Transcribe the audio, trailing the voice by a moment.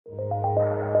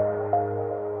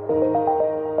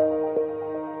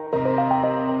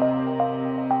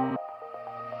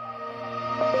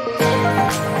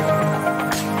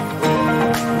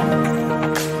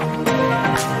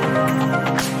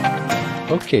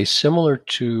Okay, similar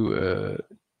to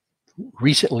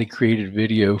recently created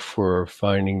video for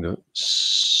finding the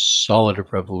solid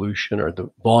of revolution, or the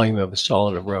volume of a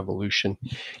solid of revolution,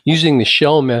 using the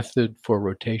shell method for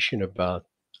rotation about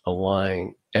a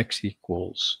line x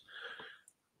equals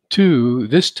 2.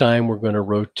 This time we're going to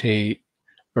rotate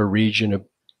a region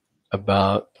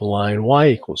about the line y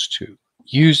equals 2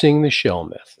 using the shell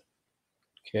method.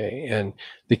 Okay, and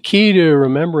the key to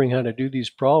remembering how to do these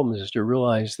problems is to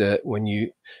realize that when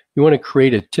you want to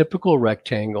create a typical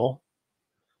rectangle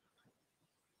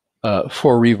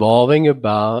for revolving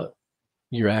about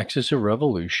your axis of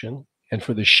revolution, and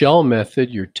for the shell method,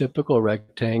 your typical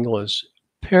rectangle is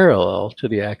parallel to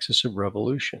the axis of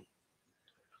revolution.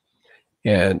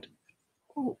 And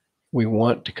we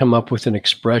want to come up with an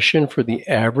expression for the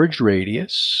average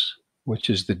radius, which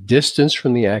is the distance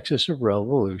from the axis of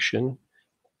revolution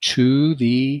to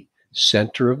the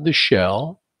center of the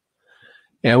shell.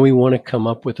 And we want to come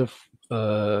up with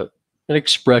an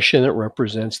expression that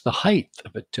represents the height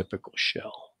of a typical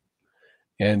shell.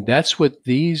 And that's what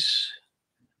these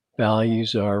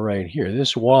values are right here.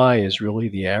 This y is really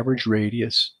the average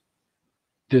radius.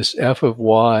 This f of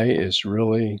y is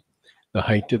really the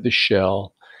height of the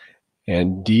shell.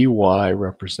 And dy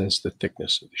represents the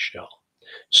thickness of the shell.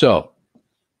 So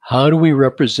how do we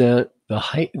represent the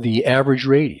height, the average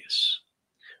radius?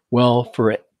 Well,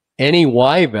 for any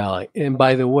y value, and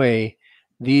by the way,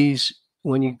 these,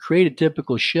 when you create a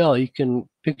typical shell, you can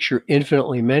picture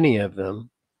infinitely many of them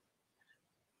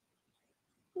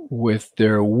with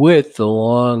their width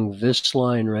along this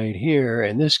line right here.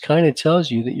 And this kind of tells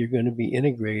you that you're going to be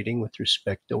integrating with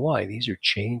respect to y. These are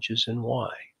changes in y.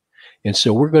 And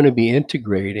so we're going to be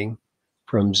integrating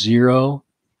from 0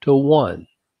 to 1,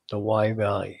 the y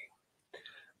value.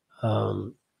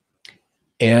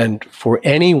 And for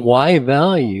any y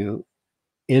value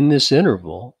in this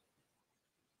interval,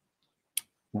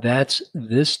 that's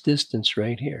this distance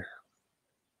right here.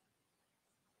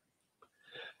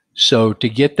 So to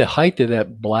get the height of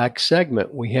that black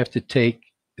segment, we have to take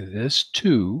this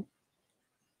 2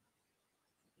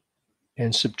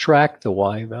 and subtract the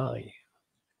y value.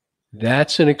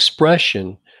 That's an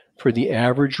expression for the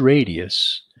average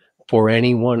radius for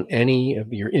any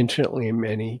of your infinitely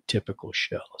many typical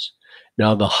shells.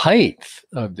 Now the height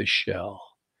of the shell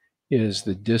is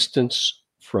the distance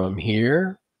from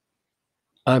here,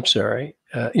 from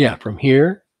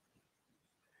here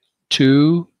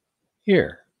to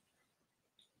here.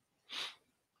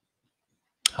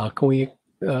 How can we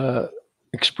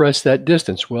express that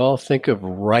distance? Well, think of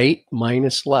right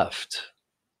minus left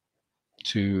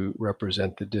to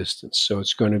represent the distance. So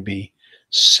it's going to be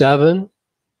 7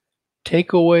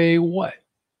 take away what?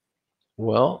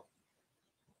 Well,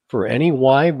 for any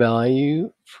y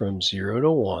value from 0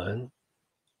 to 1,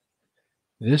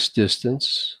 this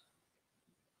distance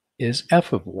is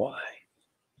f of y.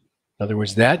 In other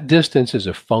words, that distance is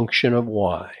a function of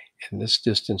y. And this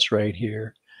distance right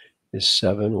here is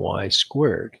 7y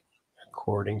squared,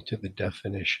 according to the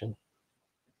definition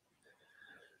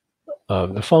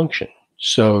of the function.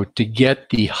 So to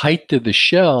get the height of the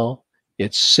shell,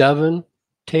 it's 7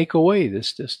 take away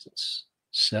this distance,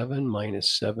 7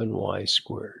 minus 7y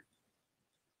squared.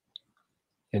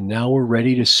 And now we're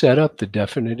ready to set up the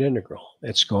definite integral.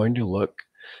 It's going to look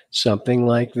something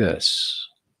like this.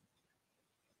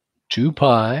 2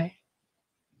 pi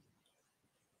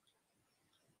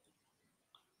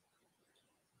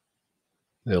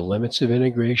the limits of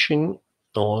integration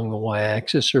along the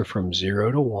y-axis are from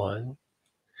 0 to 1.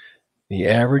 The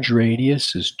average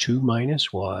radius is 2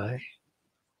 minus y.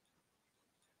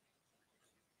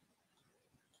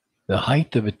 The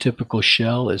height of a typical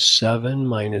shell is 7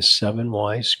 minus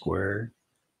 7y squared.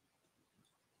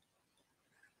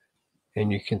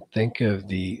 And you can think of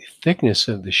the thickness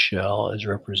of the shell as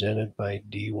represented by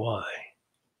dy.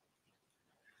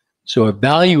 So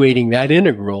evaluating that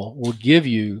integral will give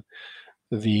you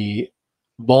the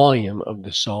volume of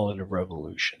the solid of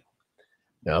revolution.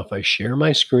 Now, if I share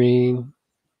my screen,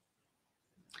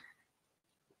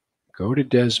 go to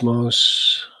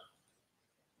Desmos,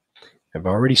 I've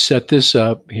already set this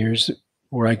up. Here's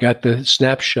where I got the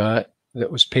snapshot that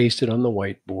was pasted on the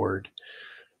whiteboard.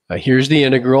 Here's the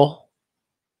integral.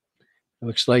 It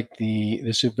looks like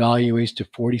this evaluates to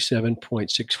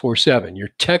 47.647. Your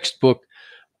textbook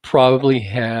probably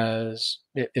has,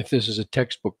 if this is a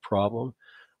textbook problem,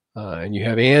 and you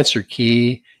have answer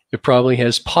key, it probably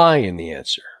has pi in the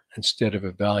answer instead of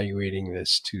evaluating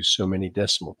this to so many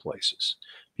decimal places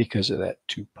because of that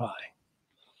 2 pi.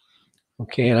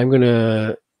 Okay,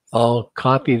 and I'll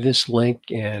copy this link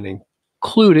and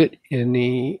include it in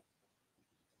the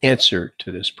answer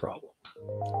to this problem.